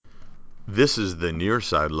This is the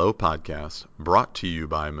Nearside Low podcast, brought to you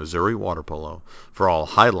by Missouri Water Polo. For all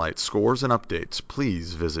highlights, scores, and updates,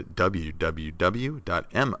 please visit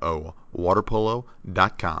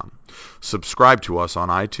www.mowaterpolo.com. Subscribe to us on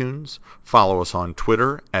iTunes, follow us on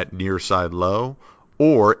Twitter at Nearside Low,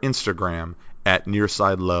 or Instagram at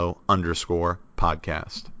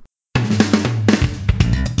Nearsidelow_podcast.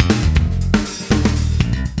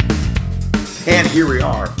 And here we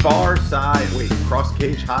are, cross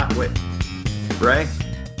cage hot. Wait, Ray,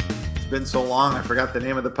 it's been so long, I forgot the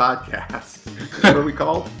name of the podcast. What are we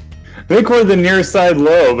called? I think we're the near side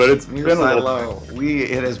low, but it's Near been a side little low.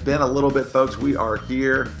 It has been a little bit, folks. We are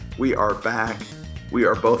here. We are back. We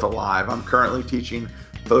are both alive. I'm currently teaching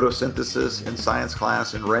photosynthesis in science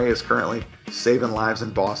class, and Ray is currently saving lives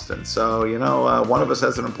in Boston. So, one of us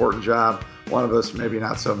has an important job, one of us maybe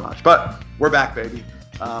not so much. But we're back, baby.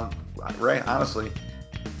 Ray, honestly,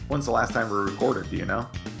 when's the last time we recorded? Do you know?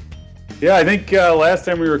 Yeah, I think last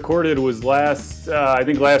time we recorded was last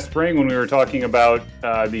spring when we were talking about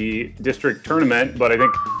the district tournament. But I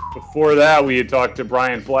think before that we had talked to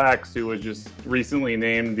Brian Flax, who was just recently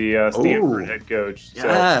named the Stanford head coach.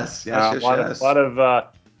 Yes, so, a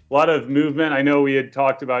lot of movement. I know we had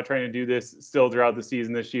talked about trying to do this still throughout the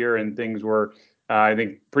season this year, and things were, I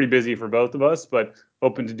think, pretty busy for both of us. But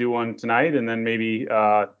hoping to do one tonight, and then maybe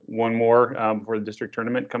one more for the district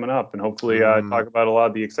tournament coming up, and hopefully talk about a lot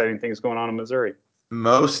of the exciting things going on in Missouri.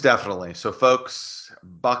 Most definitely. So, folks,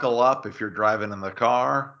 buckle up if you're driving in the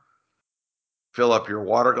car. Fill up your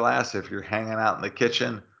water glass if you're hanging out in the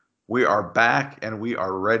kitchen. We are back, and we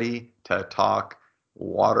are ready to talk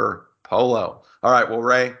water polo. All right, well,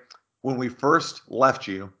 Ray, when we first left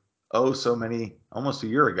you, almost a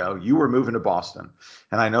year ago, you were moving to Boston.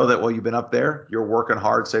 And I know that while you've been up there, you're working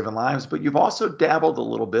hard, saving lives, but you've also dabbled a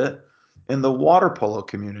little bit in the water polo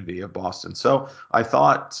community of Boston. So I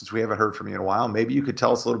thought, since we haven't heard from you in a while, maybe you could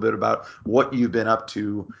tell us a little bit about what you've been up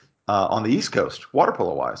to on the East Coast, water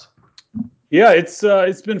polo wise. Yeah, it's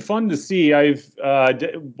been fun to see.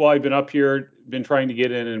 While I've been up here, been trying to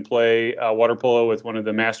get in and play water polo with one of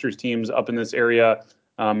the Masters teams up in this area,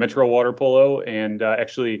 Metro Water Polo, and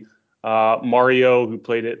actually Mario, who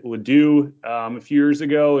played at Ladue a few years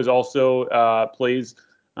ago, is also plays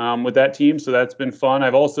with that team. So that's been fun.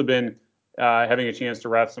 I've also been having a chance to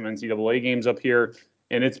ref some NCAA games up here,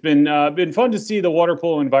 and it's been fun to see the water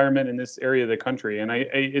polo environment in this area of the country. And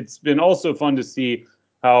it's been also fun to see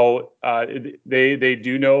how they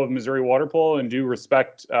do know of Missouri water polo and do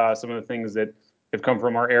respect some of the things that have come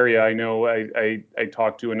from our area. I know I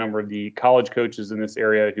talked to a number of the college coaches in this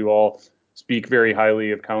area who all speak very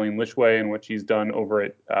highly of Colleen Lishway and what she's done over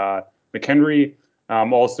at McHenry.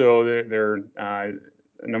 Also, a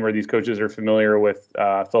number of these coaches are familiar with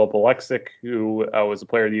Philip Alexic, who was a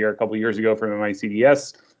player of the year a couple of years ago from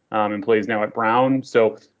MICDS and plays now at Brown.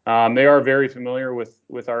 So they are very familiar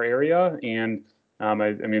with our area, and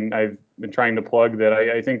I've been trying to plug that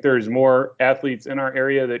I think there's more athletes in our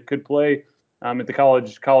area that could play at the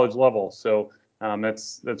college level. So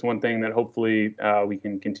that's one thing that hopefully we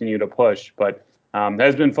can continue to push. But it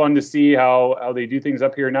has been fun to see how they do things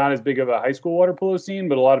up here. Not as big of a high school water polo scene,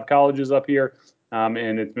 but a lot of colleges up here, and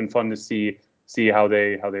it's been fun to see how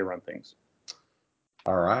they run things.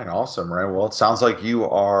 All right, awesome, Ray. Well, it sounds like you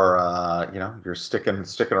are, you're sticking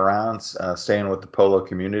around, staying with the polo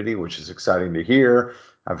community, which is exciting to hear.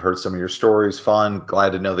 I've heard some of your stories. Fun.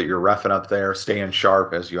 Glad to know that you're reffing up there, staying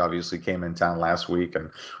sharp, as you obviously came in town last week,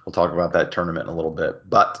 and we'll talk about that tournament in a little bit.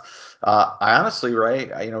 But I honestly,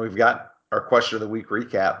 Ray, we've got our question of the week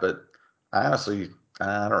recap, but I honestly,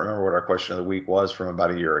 I don't remember what our question of the week was from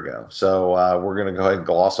about a year ago. So we're going to go ahead and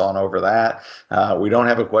gloss on over that. We don't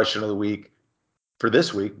have a question of the week for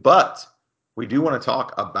this week, but we do want to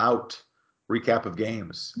talk about recap of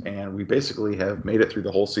games, and we basically have made it through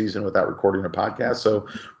the whole season without recording a podcast, so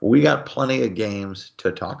we got plenty of games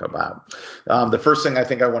to talk about. The first thing I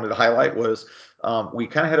think I wanted to highlight was we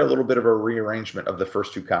kind of had a little bit of a rearrangement of the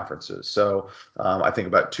first two conferences. So I think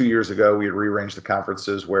about 2 years ago we had rearranged the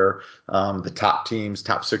conferences where the top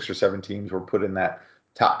 6 or 7 teams were put in that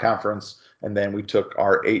top conference, and then we took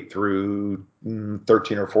our 8 through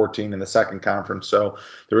 13 or 14 in the second conference. So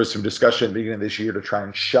there was some discussion at the beginning of this year to try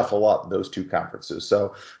and shuffle up those two conferences.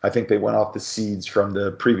 So I think they went off the seeds from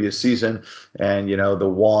the previous season, and the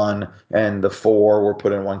 1 and the 4 were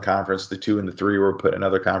put in one conference, the 2 and the 3 were put in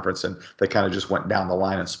another conference, and they kind of just went down the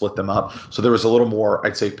line and split them up. So there was a little more,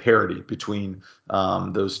 I'd say, parity between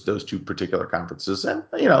those two particular conferences. And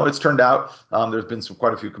it's turned out there's been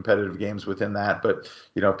quite a few competitive games within that, but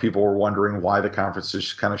people were wondering why the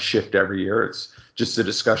conferences kind of shift every year. It's just a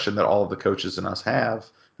discussion that all of the coaches and us have,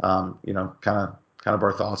 kind of kind of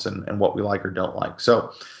our thoughts and what we like or don't like.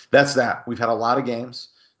 So that's that. We've had a lot of games.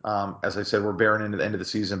 As I said, we're bearing into the end of the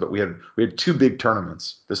season, but we had two big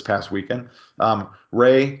tournaments this past weekend.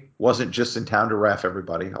 Ray wasn't just in town to ref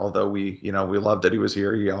everybody, although we loved that he was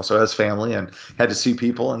here. He also has family and had to see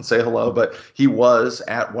people and say hello. But he was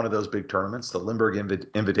at one of those big tournaments, the Lindbergh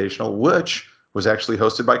Invitational, which was actually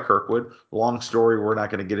hosted by Kirkwood. Long story, we're not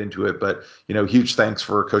going to get into it, but huge thanks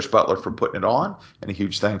for Coach Butler for putting it on, and a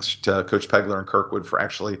huge thanks to Coach Pegler and Kirkwood for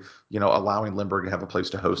actually allowing Lindbergh to have a place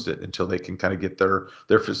to host it until they can kind of get their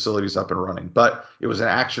facilities up and running. But it was an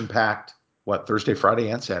action-packed Thursday,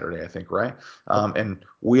 Friday, and Saturday, I think, right? And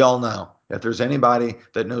we all know if there's anybody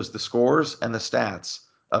that knows the scores and the stats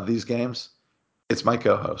of these games, it's my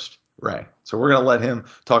co-host, Ray. So we're going to let him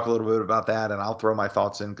talk a little bit about that, and I'll throw my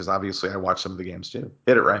thoughts in because obviously I watch some of the games too.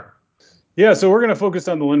 Hit it, Ray. Yeah, so we're going to focus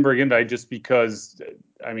on the Lindbergh Invite just because,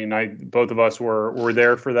 both of us were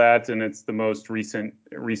there for that, and it's the most recent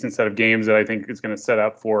set of games that I think is going to set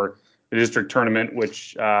up for the district tournament,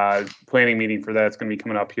 which planning meeting for that is going to be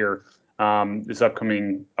coming up here this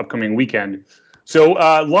upcoming weekend. So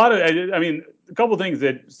a couple things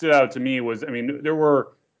that stood out to me was, there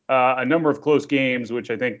were a number of close games,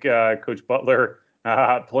 which I think Coach Butler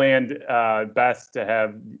planned best to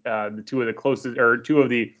have the two of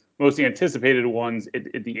the most anticipated ones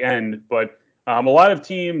at the end. But a lot of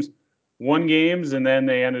teams won games and then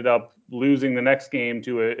they ended up losing the next game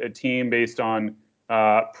to a team based on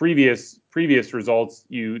previous results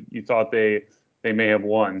you thought they may have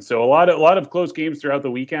won. So a lot of close games throughout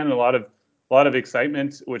the weekend, and a lot of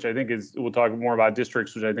excitement, which I think we'll talk more about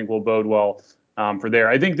districts, which I think will bode well for there.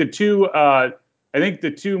 I think the two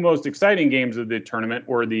most exciting games of the tournament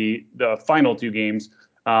were the final two games.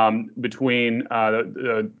 Between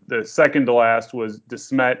the second to last was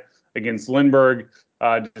DeSmet against Lindbergh.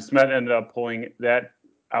 DeSmet ended up pulling that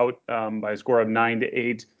out by a score of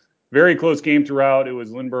 9-8. Very close game throughout. It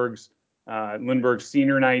was Lindbergh's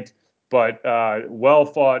senior night, but well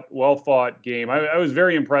fought game. I was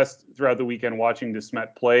very impressed throughout the weekend watching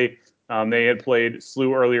DeSmet play. They had played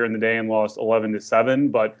SLU earlier in the day and lost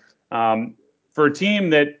 11-7, but for a team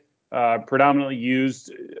that predominantly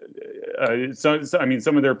used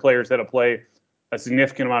some of their players had to play a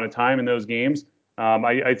significant amount of time in those games.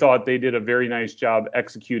 I thought they did a very nice job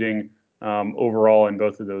executing overall in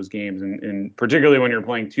both of those games, and particularly when you're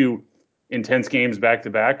playing two intense games back to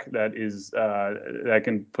back, that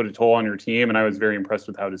can put a toll on your team. And I was very impressed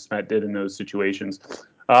with how DeSmet did in those situations.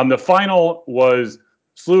 The final was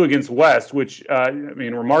SLU against West, which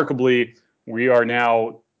remarkably, we are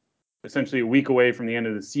now essentially a week away from the end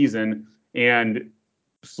of the season, and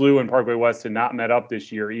SLU and Parkway West had not met up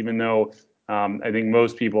this year, even though I think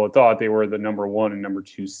most people had thought they were the number 1 and number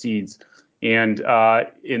 2 seeds. And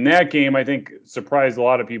in that game, I think surprised a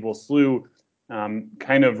lot of people. SLU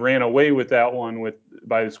kind of ran away with that one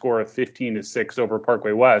by the score of 15-6 over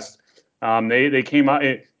Parkway West. They came out.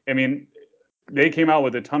 They came out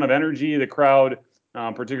with a ton of energy. The crowd,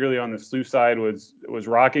 particularly on the SLU side, was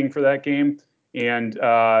rocking for that game. And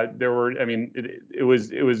there were, it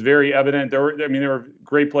was very evident. There were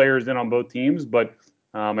great players in on both teams, but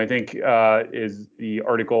I think is the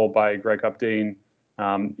article by Greg Updane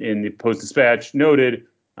in the Post-Dispatch noted,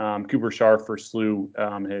 Cooper Scharf for SLU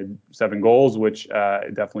had 7 goals, which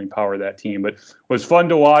definitely powered that team. But was fun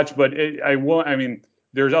to watch. But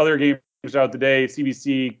there's other games throughout the day: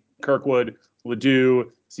 CBC, Kirkwood, Ladue,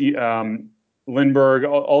 Lindbergh,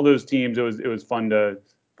 all those teams. It was fun to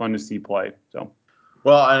see play. So,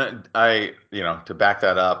 well, and I to back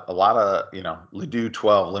that up, a lot of Ladue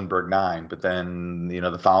 12, Lindbergh 9, but then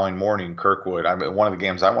the following morning Kirkwood. One of the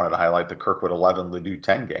games I wanted to highlight, the Kirkwood 11, Ladue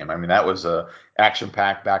 10 game. That was a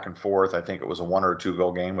action-packed back and forth. I think it was a 1 or 2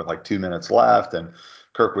 goal game with like 2 minutes left, and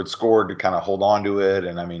Kirkwood scored to kind of hold on to it.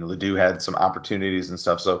 And Ladue had some opportunities and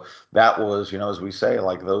stuff. So that was, as we say,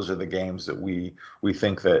 like those are the games that we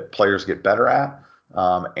think that players get better at.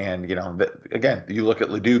 Again, you look at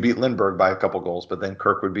Ladue beat Lindbergh by a couple goals, but then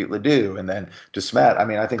Kirkwood beat Ladue, and then DeSmet.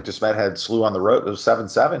 I think DeSmet had SLU on the road. It was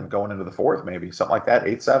 7-7 going into the fourth, maybe something like that,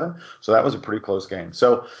 8-7. So that was a pretty close game.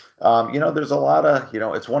 So, there's a lot of,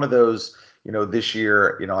 it's one of those, this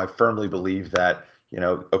year, I firmly believe that,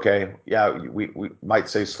 okay, yeah, we might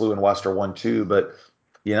say SLU and West are 1-2, but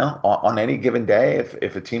on any given day,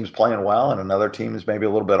 if a team's playing well and another team is maybe a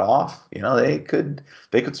little bit off, they could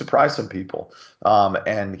surprise some people.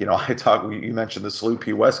 You mentioned the SLU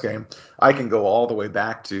P West game. I can go all the way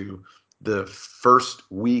back to the first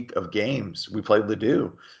week of games we played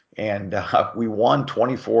Ladue, and we won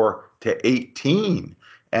 24-18.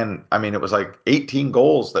 And it was like 18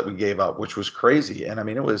 goals that we gave up, which was crazy. And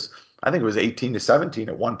it was I think it was 18-17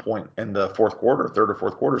 at one point in the fourth quarter, third or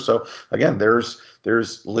fourth quarter. So again, there's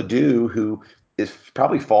Ladue, who is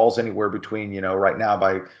probably falls anywhere between, right now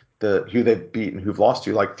by the who they've beaten, who've lost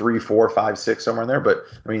to, like 3, 4, 5, 6, somewhere in there. But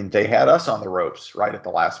I mean, they had us on the ropes right at the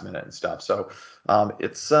last minute and stuff. So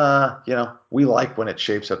it's we like when it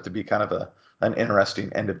shapes up to be kind of an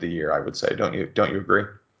interesting end of the year, I would say. Don't you agree?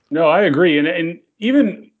 No, I agree. And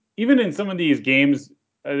even in some of these games,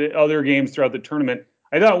 other games throughout the tournament,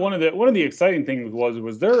 I thought one of the exciting things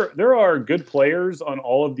was there are good players on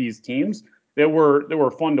all of these teams that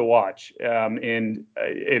were fun to watch.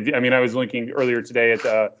 I was looking earlier today at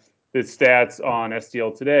the stats on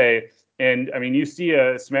STL Today, and I mean, you see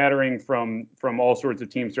a smattering from all sorts of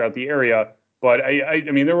teams throughout the area. But I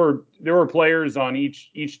mean, there were players on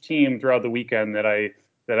each team throughout the weekend that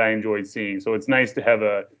I enjoyed seeing. So it's nice to have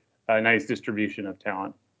a nice distribution of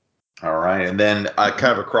talent. All right. And then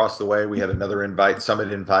kind of across the way, we had another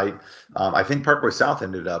Summit invite. I think Parkway South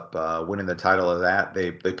ended up winning the title of that.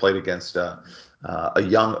 They played against a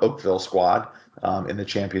young Oakville squad in the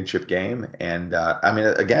championship game. And I mean,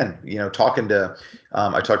 again, I talked to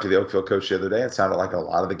the Oakville coach the other day. It sounded like a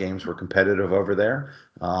lot of the games were competitive over there.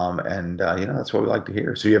 That's what we like to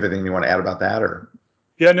hear. So you have anything you want to add about that, or?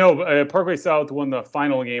 Yeah, no. Parkway South won the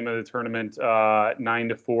final game of the tournament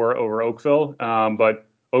 9-4 over Oakville, but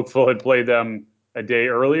Oakville had played them a day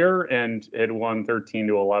earlier and had won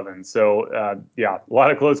 13-11. So a lot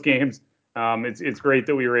of close games. It's great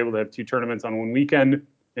that we were able to have two tournaments on one weekend,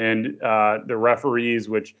 and the referees,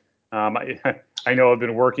 which I know have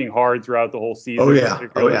been working hard throughout the whole season. Oh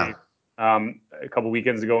yeah, a couple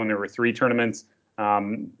weekends ago when there were three tournaments.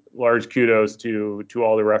 Large kudos to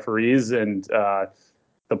all the referees, and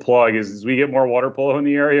the plug is as we get more water polo in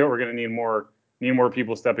the area, we're going to need more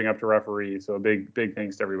people stepping up to referee. So a big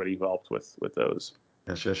thanks to everybody who helped with those.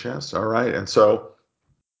 Yes. All right. And so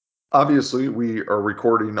obviously we are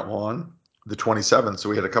recording on the 27th. So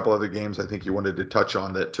we had a couple other games I think you wanted to touch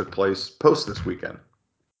on that took place post this weekend.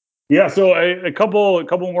 Yeah. So a couple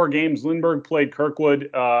more games. Lindbergh played Kirkwood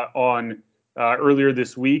on earlier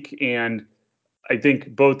this week, and I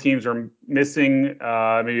think both teams are missing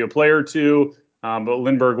maybe a player or two. But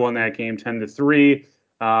Lindbergh won that game 10-3.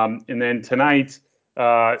 And then tonight,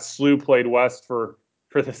 SLU played West for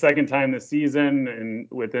the second time this season and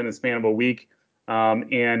within a span of a week.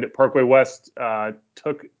 And Parkway West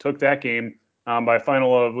took that game by a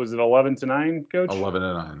final of, was it 11-9, Coach?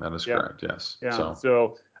 11-9. That is correct. Yes. Yeah.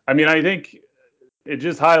 So I mean, I think it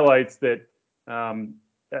just highlights that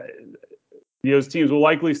those teams will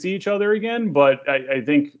likely see each other again. But I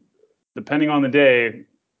think depending on the day,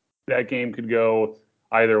 that game could go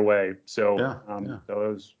either way. So, So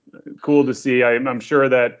it was cool to see. I'm sure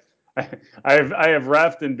that I have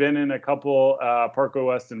refed and been in a couple Parkway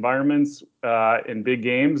West environments in big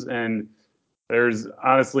games, and there's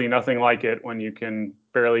honestly nothing like it when you can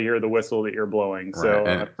barely hear the whistle that you're blowing. Right. So,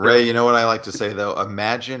 and Ray, you know what I like to say though?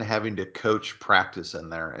 Imagine having to coach practice in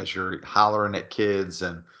there as you're hollering at kids,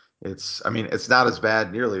 and it's not as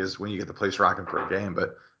bad nearly as when you get the place rocking for a game,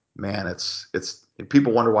 but man, it's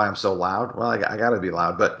people wonder why I'm so loud. Well, I got to be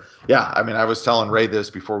loud, but yeah, I mean, I was telling Ray this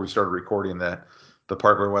before we started recording that the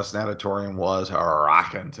Parkway West Natatorium was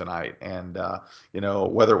rocking tonight, and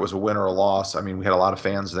whether it was a win or a loss, I mean, we had a lot of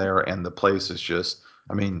fans there, and the place is just,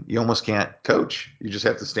 I mean, you almost can't coach. You just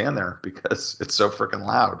have to stand there because it's so freaking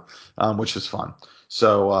loud, which is fun.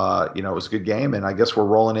 So, it was a good game, and I guess we're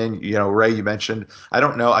rolling in. Ray, you mentioned, I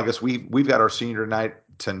don't know, I guess we've got our senior night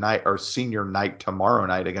tonight, or senior night tomorrow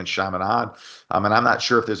night against Chaminade. And I'm not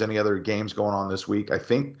sure if there's any other games going on this week. I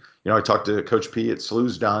think, I talked to Coach P at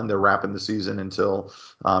SLU's done. They're wrapping the season until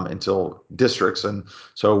districts. And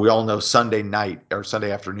so we all know Sunday night or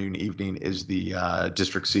Sunday afternoon, evening is the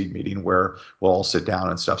district seed meeting where we'll all sit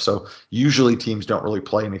down and stuff. So usually teams don't really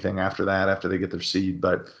play anything after that, after they get their seed.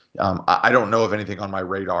 But I don't know of anything on my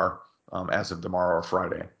radar as of tomorrow or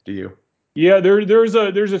Friday. Do you? Yeah, there's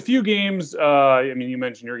a few games. I mean, you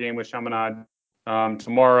mentioned your game with Chaminade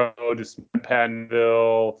tomorrow, just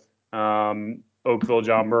Pattonville, Oakville,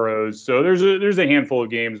 John Burroughs. So there's a handful of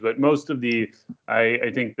games, but most of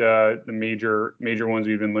I think the major ones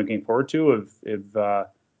we've been looking forward to have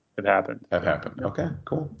happened. Okay,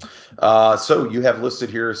 cool. So you have listed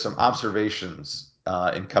here some observations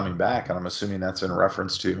in coming back, and I'm assuming that's in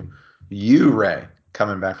reference to you, Ray,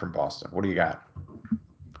 coming back from Boston. What do you got?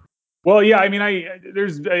 Well, yeah, I mean,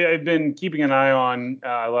 I've been keeping an eye on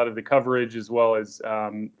a lot of the coverage, as well as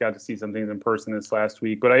got to see some things in person this last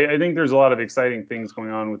week. But I think there's a lot of exciting things going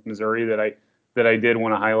on with Missouri that I did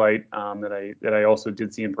want to highlight, that I also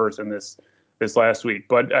did see in person this last week.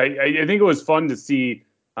 But I think it was fun to see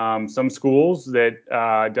some schools that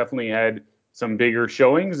definitely had some bigger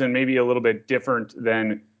showings and maybe a little bit different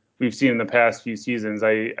than we've seen in the past few seasons.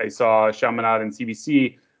 I saw Chaminade and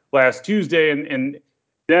CBC last Tuesday, and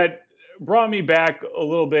that brought me back a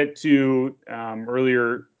little bit to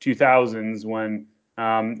earlier 2000s when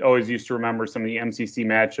always used to remember some of the MCC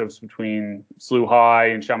matchups between SLU High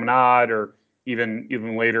and Chaminade, or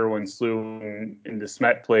even later when SLU and De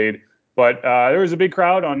Smet played. But there was a big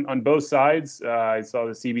crowd on both sides. I saw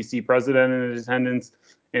the CBC president in attendance,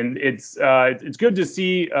 and it's good to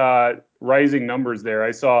see rising numbers there.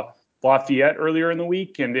 I saw Lafayette earlier in the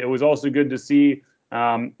week, and it was also good to see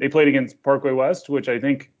they played against Parkway West, which I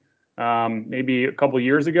think maybe a couple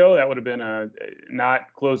years ago that would have been a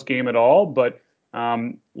not close game at all. But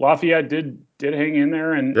Lafayette did hang in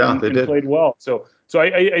there and played well. So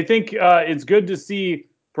I think it's good to see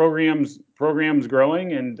programs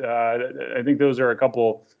growing, and I think those are a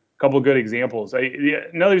couple good examples.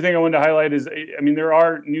 Another thing I wanted to highlight is, I mean, there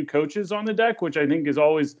are new coaches on the deck, which I think is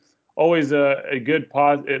always a good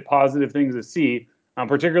positive thing to see,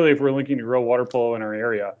 particularly if we're looking to grow water polo in our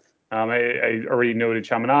area. I already noted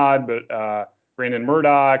Chaminade, but Brandon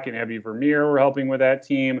Murdoch and Abby Vermeer were helping with that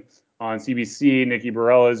team. On CBC, Nikki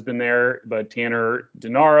Barella has been there, but Tanner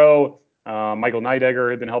Denaro, Michael Neidegger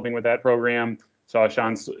had been helping with that program. Saw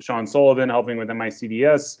Sean Sullivan helping with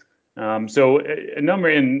MICDS. So a number,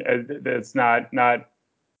 and that's not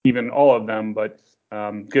even all of them, but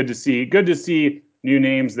good to see new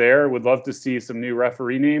names there. Would love to see some new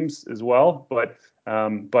referee names as well, but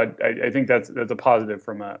I think that's a positive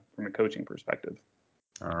from a coaching perspective.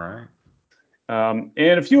 All right.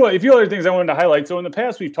 And a few other things I wanted to highlight. So in the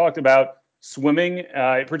past, we've talked about swimming,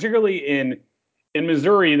 particularly in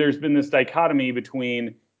Missouri. There's been this dichotomy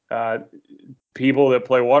between people that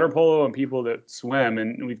play water polo and people that swim,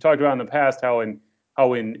 and we've talked about in the past how in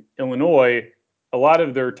Illinois, a lot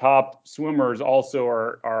of their top swimmers also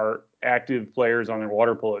are active players on their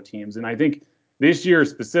water polo teams. And I think this year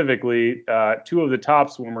specifically, two of the top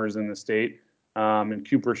swimmers in the state, and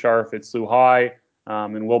Cooper Scharf at SLU High,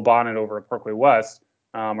 and Will Bonnet over at Parkway West,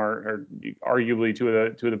 are arguably two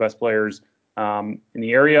of the best players in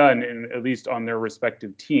the area, and at least on their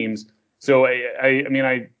respective teams. So I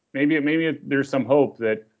mean, maybe there's some hope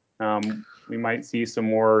that we might see some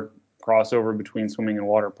more crossover between swimming and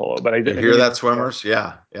water polo. But I hear that, swimmers?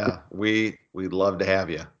 Yeah. We'd love to have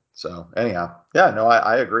you. So anyhow, yeah, no,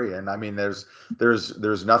 I agree. And I mean, there's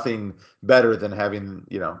nothing better than having,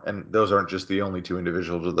 and those aren't just the only two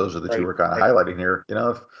individuals. Those are the two we're kind of highlighting here.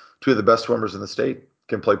 If two of the best swimmers in the state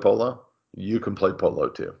can play polo, you can play polo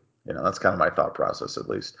too. That's kind of my thought process, at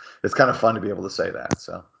least. It's kind of fun to be able to say that.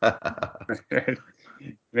 So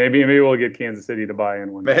maybe we'll get Kansas City to buy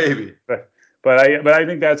in one day. Maybe. But I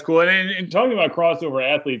think that's cool. And talking about crossover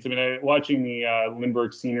athletes, I mean, watching the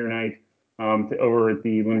Lindbergh Senior Night over at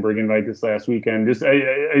the Lindbergh Invite this last weekend,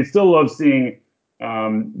 I still love seeing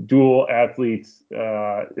dual athletes,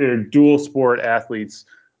 or dual sport athletes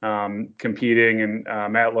competing. And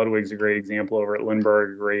Matt Ludwig's a great example over at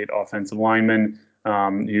Lindbergh, a great offensive lineman,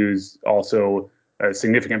 who's also a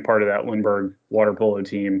significant part of that Lindbergh water polo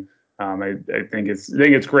team. I think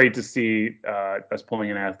it's great to see us pulling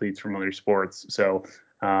in athletes from other sports. So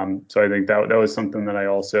I think that was something that I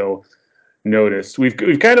also noticed. We've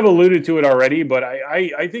kind of alluded to it already, but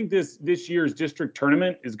I think this year's district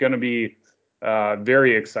tournament is going to be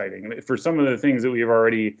very exciting for some of the things that we've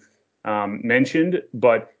already mentioned.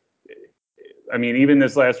 But I mean, even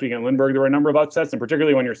this last week in Lindbergh, there were a number of upsets, and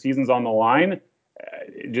particularly when your season's on the line,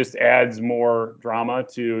 it just adds more drama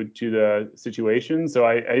to the situation. So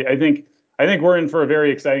I think we're in for a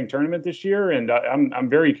very exciting tournament this year, and I'm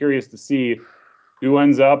very curious to see who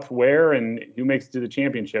ends up where and who makes it to the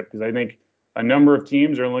championship, because I think a number of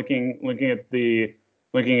teams are looking at the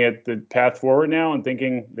path forward now and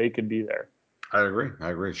thinking they could be there. I agree.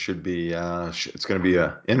 It should be. It's going to be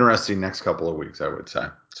a interesting next couple of weeks, I would say.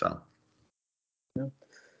 So. Yeah.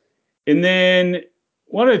 And then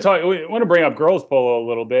want to bring up girls polo a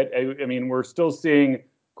little bit. I mean, we're still seeing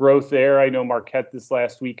growth there. I know Marquette this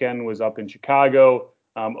last weekend was up in Chicago.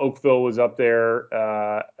 Oakville was up there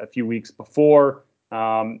a few weeks before.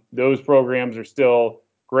 Those programs are still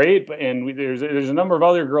great, and there's a number of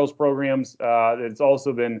other girls programs that's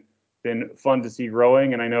also been fun to see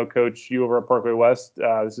growing. And I know, Coach, you over at Parkway West,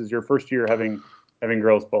 this is your first year having having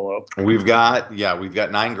girls polo? We've got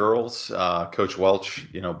 9 girls. Coach Welch,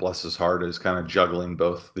 bless his heart, is kind of juggling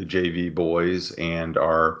both the JV boys and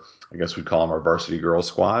I guess we'd call them our varsity girls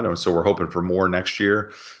squad. And so we're hoping for more next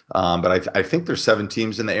year. But I think there's 7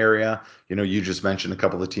 teams in the area. You just mentioned a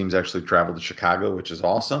couple of teams actually traveled to Chicago, which is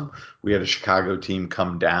awesome. We had a Chicago team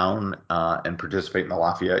come down and participate in the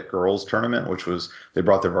Lafayette girls tournament, they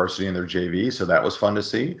brought their varsity and their JV, so that was fun to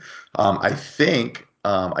see. I think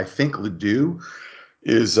Ladue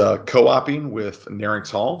is co-oping with Narings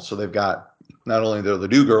Hall. So they've got not only the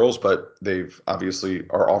Ladue girls, but they've obviously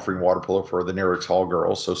are offering water polo for the Narings Hall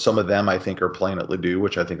girls. So some of them I think are playing at Ladue,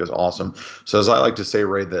 which I think is awesome. So as I like to say,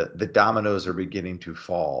 Ray, the dominoes are beginning to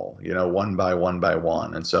fall, one by one by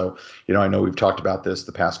one. And so, I know we've talked about this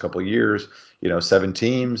the past couple of years, 7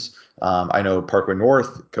 teams. I know Parkway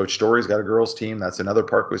North, Coach Story's got a girls team. That's another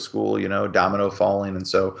Parkway school, domino falling. And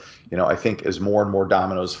so, I think as more and more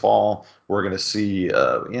dominoes fall, we're going to see,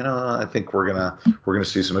 I think we're going to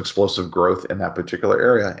see some explosive growth in that particular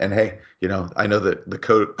area. And hey, I know that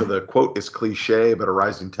the quote is cliche, but a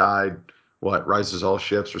rising tide, rises all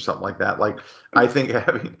ships or something like that. Like, I think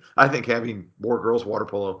having more girls water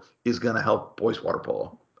polo is going to help boys water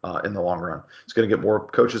polo. In the long run, it's going to get more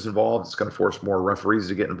coaches involved. It's going to force more referees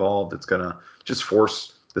to get involved. It's going to just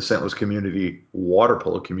force the St. Louis community, water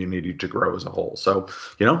polo community, to grow as a whole. So,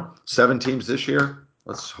 7 teams this year.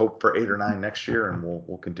 Let's hope for 8 or 9 next year, and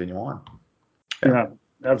we'll continue on. Yeah,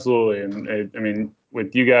 absolutely. And I mean,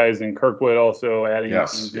 with you guys and Kirkwood also adding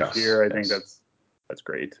teams this year, I think that's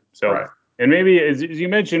great. So, right. And maybe as you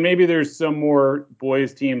mentioned, maybe there's some more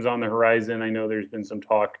boys teams on the horizon. I know there's been some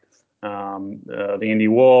talk. The Indy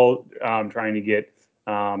Wool trying to get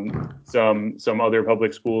some other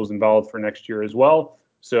public schools involved for next year as well.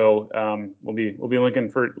 So we'll be looking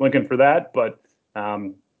for that. But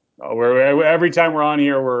every time we're on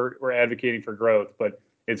here, we're advocating for growth. But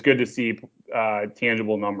it's good to see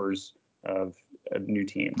tangible numbers of new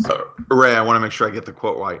teams. Ray, I want to make sure I get the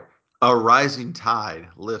quote right. A rising tide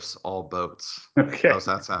lifts all boats. Okay. How's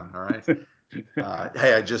that sound? All right.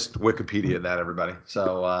 Hey, I just Wikipedia that, everybody.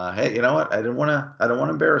 So, hey, you know what? I don't want to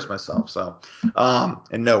embarrass myself. So,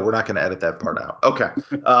 and no, we're not going to edit that part out. Okay.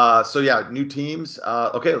 So yeah, new teams.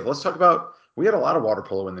 Okay, let's talk about. We had a lot of water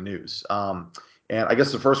polo in the news. And I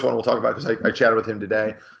guess the first one we'll talk about, because I chatted with him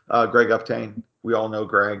today. Greg Uptain. We all know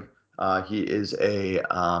Greg. He is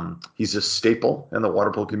he's a staple in the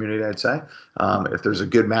water polo community, I'd say. If there's a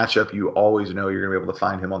good matchup, you always know you're going to be able to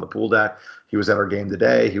find him on the pool deck. He was at our game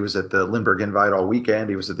today. He was at the Lindbergh Invite all weekend.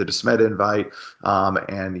 He was at the DeSmet Invite.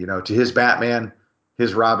 And, to his Batman,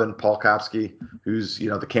 his Robin, Paul Kopsky, who's,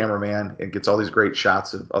 the cameraman, and gets all these great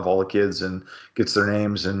shots of all the kids and gets their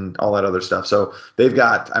names and all that other stuff. So they've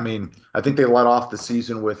got, I think they let off the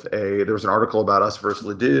season with there was an article about us versus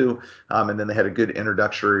Ladue. And then they had a good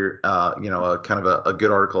introductory, a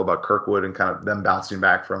good article about Kirkwood and kind of them bouncing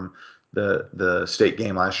back from the state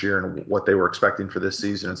game last year and what they were expecting for this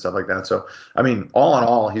season and stuff like that. So, all in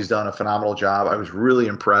all, he's done a phenomenal job. I was really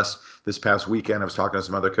impressed this past weekend. I was talking to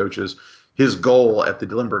some other coaches. His goal at the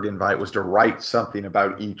Lindbergh Invite was to write something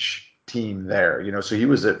about each team there, so he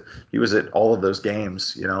was at all of those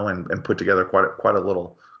games, and put together quite a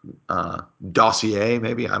little dossier,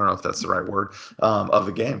 maybe, I don't know if that's the right word, of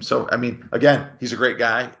the game. So, again, he's a great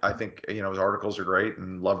guy. I think, his articles are great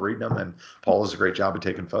and love reading them. And Paul does a great job of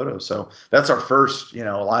taking photos. So that's our first,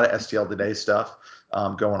 a lot of STL Today stuff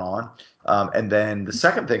going on. And then the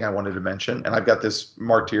second thing I wanted to mention, and I've got this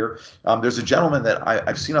marked here. There's a gentleman that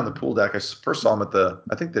I've seen on the pool deck. I first saw him at the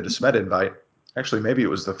DeSmet Invite. Actually, maybe it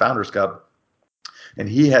was the Founders Cup. And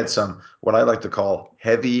he had some, what I like to call,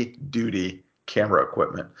 heavy duty camera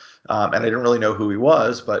equipment. And I didn't really know who he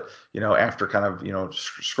was, but, after kind of,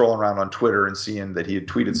 scrolling around on Twitter and seeing that he had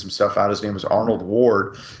tweeted some stuff out, his name was Arnold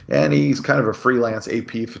Ward, and he's kind of a freelance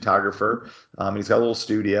AP photographer. He's got a little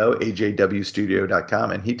studio,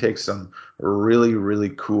 ajwstudio.com, and he takes some really,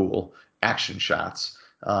 really cool action shots.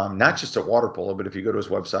 Not just at water polo, but if you go to his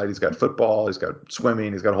website, he's got football, he's got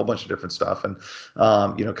swimming, he's got a whole bunch of different stuff, and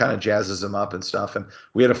kind of jazzes him up and stuff. And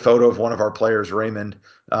we had a photo of one of our players, Raymond,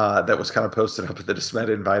 that was kind of posted up at the DeSmet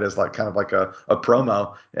Invite as like a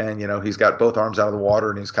promo. And he's got both arms out of the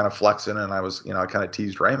water and he's kind of flexing. And I kind of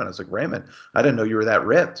teased Raymond. I was like, Raymond, I didn't know you were that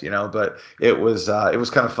ripped, but it was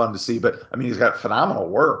kind of fun to see. But he's got phenomenal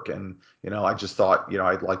work, and I just thought,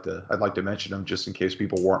 I'd like to mention him just in case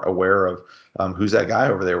people weren't aware of who's that guy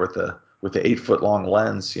over there with the 8-foot long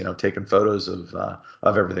lens, taking photos of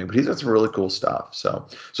everything. But he's got some really cool stuff. So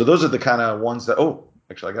those are the kind of ones that. Oh,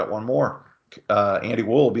 actually, I got one more. Andy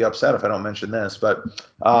Wool will be upset if I don't mention this, but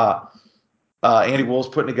Andy Wool's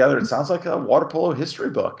putting together, it sounds like a water polo history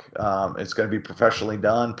book. It's going to be professionally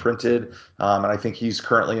done, printed, and I think he's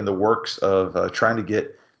currently in the works of trying to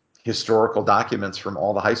get historical documents from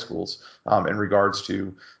all the high schools in regards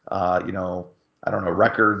to, you know, I don't know,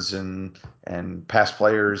 records and past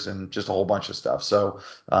players and just a whole bunch of stuff. So,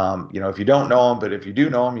 you know, if you don't know him, but if you do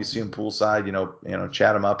know him, you see him poolside,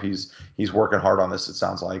 chat him up. He's working hard on this, it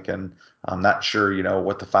sounds like, and I'm not sure, you know,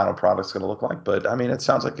 what the final product's going to look like, but I mean, it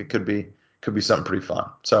sounds like it could be something pretty fun.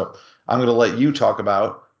 So I'm going to let you talk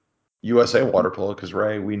about USA water polo because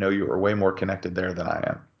Ray, we know you are way more connected there than I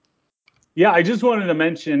am. Yeah, I just wanted to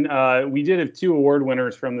mention we did have 2 award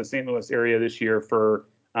winners from the St. Louis area this year for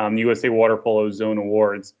the USA Water Polo Zone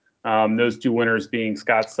Awards. Those 2 winners being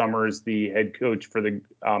Scott Summers, the head coach for the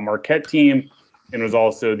Marquette team, and was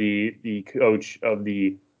also the coach of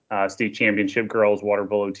the state championship girls water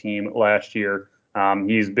polo team last year.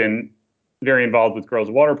 He's been very involved with girls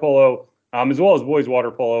water polo, as well as boys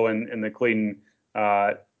water polo and the Clayton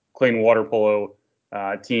water polo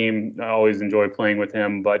team. I always enjoy playing with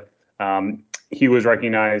him, but he was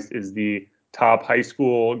recognized as the top high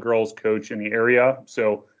school girls coach in the area.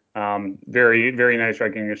 So very, very nice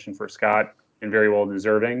recognition for Scott and very well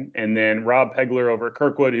deserving. And then Rob Pegler over at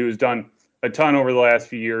Kirkwood, who's done a ton over the last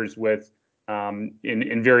few years with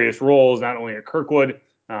in various roles, not only at Kirkwood,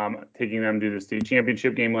 taking them to the state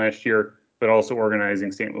championship game last year, but also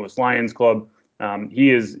organizing St. Louis Lions Club. He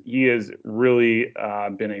has really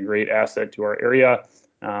been a great asset to our area.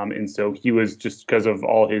 And so he was, just because of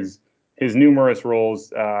all his numerous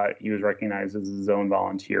roles, he was recognized as the zone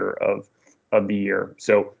volunteer of the year.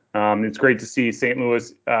 So it's great to see St.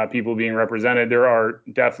 Louis people being represented. There are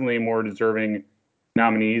definitely more deserving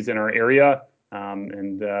nominees in our area.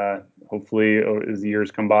 And hopefully as the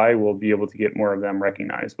years come by, we'll be able to get more of them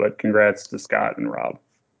recognized. But congrats to Scott and Rob.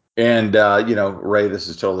 And, Ray, this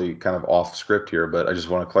is totally kind of off script here, but I just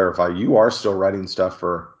want to clarify, you are still writing stuff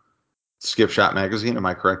for Skip Shot Magazine. Am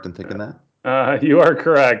I correct in thinking that? You are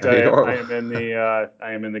correct. I are. am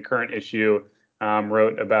in the current issue.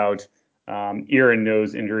 Wrote about ear and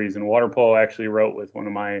nose injuries in water polo. I actually wrote with one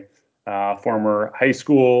of my former high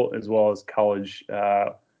school as well as college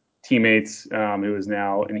teammates, who is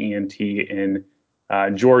now an ENT in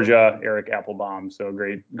Georgia, Eric Applebaum. So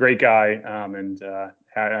great guy, and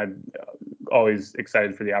I'm always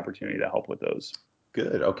excited for the opportunity to help with those.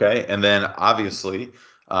 Good. Okay. And then obviously,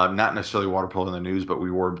 not necessarily water polo in the news, but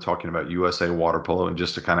we were talking about USA water polo. And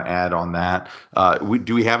just to kind of add on that,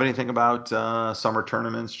 do we have anything about summer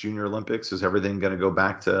tournaments, Junior Olympics? Is everything going to go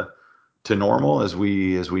back to normal as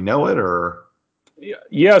we know it, or?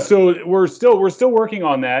 Yeah. So we're still working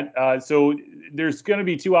on that. So there's going to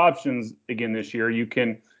be 2 options again this year. You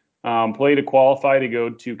can play to qualify to go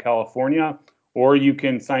to California, or you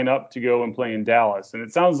can sign up to go and play in Dallas. And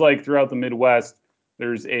it sounds like throughout the Midwest,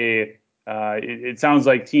 there's it sounds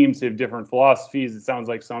like teams have different philosophies. It sounds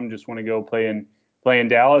like some just want to go play in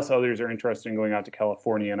Dallas. Others are interested in going out to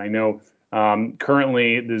California. And I know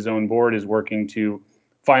currently the zone board is working to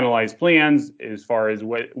finalize plans as far as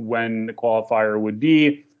when the qualifier would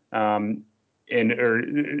be. And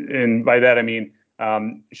by that, I mean,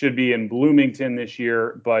 should be in Bloomington this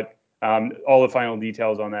year, but all the final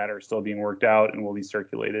details on that are still being worked out and will be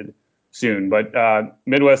circulated soon. But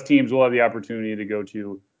Midwest teams will have the opportunity to go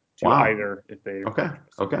to Wow. either if they.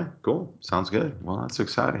 Okay, cool. Sounds good. Well, that's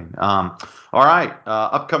exciting. All right,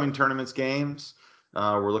 upcoming tournaments, games.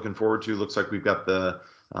 We're looking forward to. Looks like we've got the.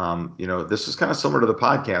 This is kind of similar to the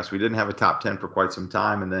podcast. We didn't have a top 10 for quite some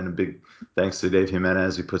time, and then a big thanks to Dave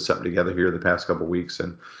Jimenez. He put something together here the past couple of weeks,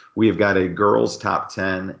 and we have got a girls top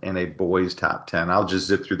 10 and a boys top 10. I'll just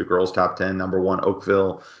zip through the girls top 10. Number 1,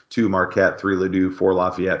 Oakville. 2, Marquette. 3, Ladue. 4,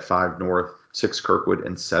 Lafayette. 5, North. 6, Kirkwood.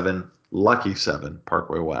 And 7, Lucky 7,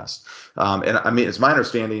 Parkway West. And I mean, it's my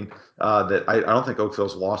understanding that I don't think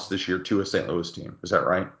Oakville's lost this year to a St. Louis team. Is that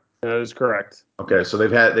right? That is correct. Okay, so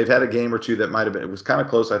they've had a game or two that might have been. It was kind of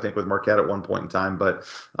close, I think, with Marquette at one point in time, but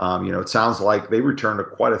it sounds like they returned to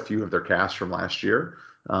quite a few of their cast from last year.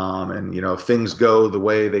 And if things go the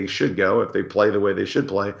way they should go, if they play the way they should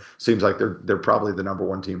play, seems like they're probably the number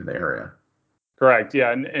 1 team in the area. Correct.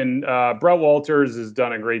 Yeah, and Brett Walters has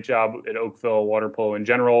done a great job at Oakville water polo in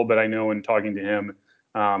general, but I know in talking to him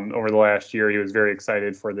over the last year, he was very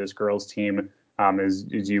excited for this girls team, as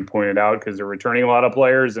you pointed out, because they're returning a lot of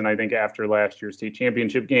players, and I think after last year's state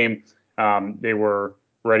championship game, they were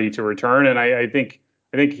ready to return, and I think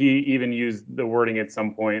he even used the wording at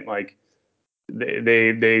some point like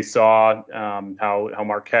they saw how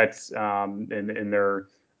Marquette's and their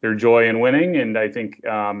joy in winning, and I think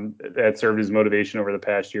that served as motivation over the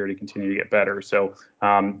past year to continue to get better. So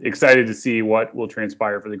excited to see what will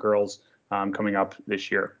transpire for the girls coming up this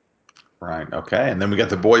year. Right. Okay. And then we got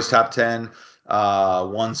the boys top 10, 1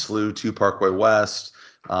 SLU, 2 Parkway West,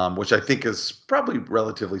 which I think is probably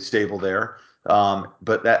relatively stable there.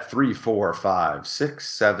 But that 3, 4, 5, 6,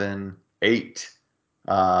 7, 8,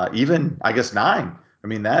 even I guess 9. I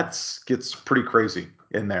mean, gets pretty crazy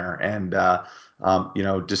in there. And,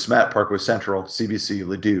 DeSmet, Parkway Central, CBC,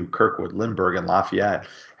 Ladue, Kirkwood, Lindbergh, and Lafayette.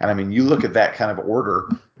 And I mean, you look at that kind of order,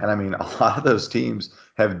 and I mean, a lot of those teams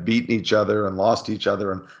have beaten each other and lost each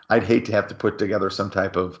other. And I'd hate to have to put together some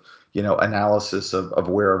type of, analysis of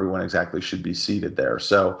where everyone exactly should be seated there.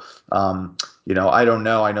 So, I don't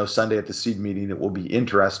know. I know Sunday at the seed meeting, it will be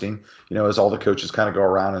interesting, as all the coaches kind of go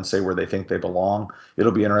around and say where they think they belong.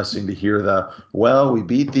 It'll be interesting to hear we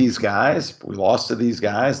beat these guys, we lost to these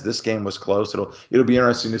guys, this game was close. It'll be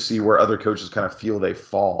interesting to see where other coaches kind of feel they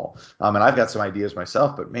fall. And I've got some ideas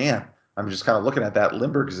myself, but man, I'm just kind of looking at that.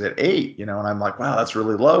 Lindbergh is at 8, and I'm like, wow, that's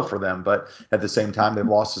really low for them. But at the same time, they've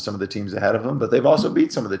lost to some of the teams ahead of them, but they've also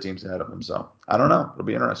beat some of the teams ahead of them. So I don't know. It'll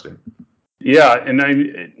be interesting. Yeah, and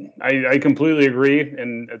I completely agree,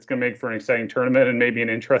 and it's going to make for an exciting tournament and maybe an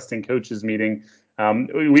interesting coaches meeting.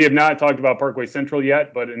 We have not talked about Parkway Central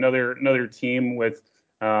yet, but another team with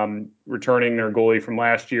returning their goalie from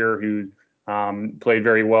last year who played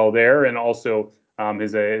very well there, and also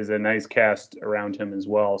is a nice cast around him as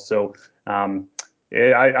well. So I'm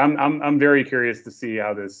very curious to see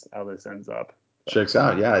how this ends up. Checks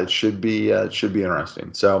out. Yeah, it should be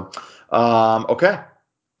interesting. So, okay.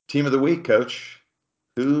 Team of the week, Coach.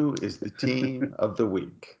 Who is the team of the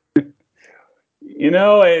week? I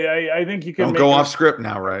think you can don't go off script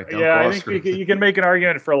now, Ray. I think you can make an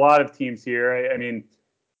argument for a lot of teams here. I mean,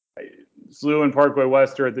 SLU and Parkway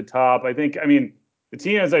West are at the top. The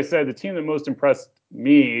team, as I said, the team that most impressed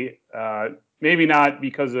me, maybe not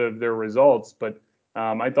because of their results, but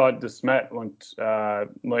I thought DeSmet looked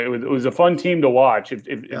it was a fun team to watch, if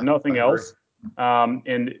nothing else.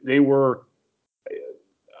 And they were.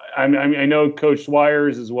 I know Coach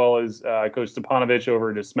Swires as well as Coach Stepanovich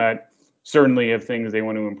over at DeSmet certainly have things they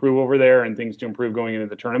want to improve over there and things to improve going into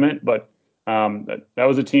the tournament. But that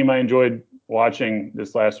was a team I enjoyed watching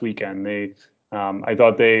this last weekend. I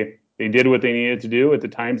thought they did what they needed to do at the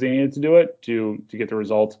times they needed to do it to get the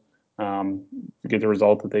result.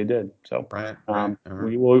 That they did. So right.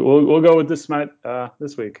 We'll go with DeSmet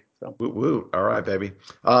this week. So woo. All right, baby.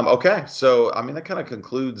 Okay, so that kind of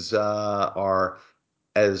concludes our,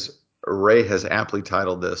 as Ray has aptly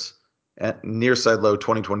titled this, Nearside Low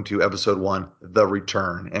 2022 episode 1, The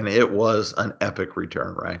Return. And it was an epic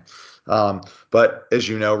return, right? But as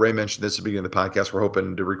you know, Ray mentioned this at the beginning of the podcast, we're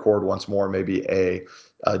hoping to record once more, maybe a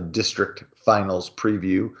district finals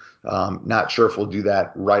preview. Not sure if we'll do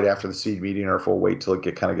that right after the seed meeting or if we'll wait till it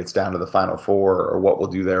gets down to the Final Four or what we'll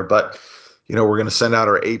do there. But, we're going to send out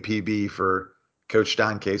our APB for Coach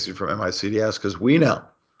Don Casey from MICDS because we know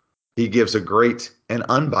he gives a great and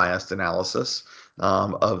unbiased analysis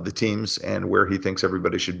of the teams and where he thinks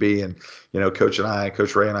everybody should be. And, Coach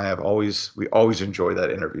Ray and I we always enjoy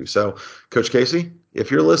that interview. So Coach Casey,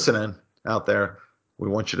 if you're listening out there, we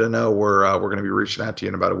want you to know we're going to be reaching out to you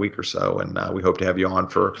in about a week or so. And we hope to have you on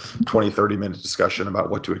for 20-30 minute discussion about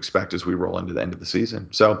what to expect as we roll into the end of the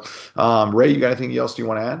season. So Ray, you got anything else you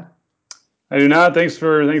want to add? I do not. Thanks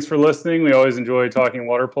for listening. We always enjoy talking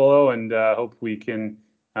water polo, and hope we can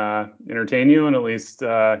entertain you and at least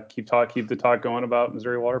keep the talk going about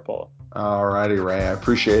Missouri water polo. All righty, Ray. I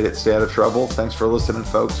appreciate it. Stay out of trouble. Thanks for listening,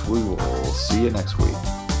 folks. We will see you next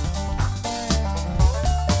week.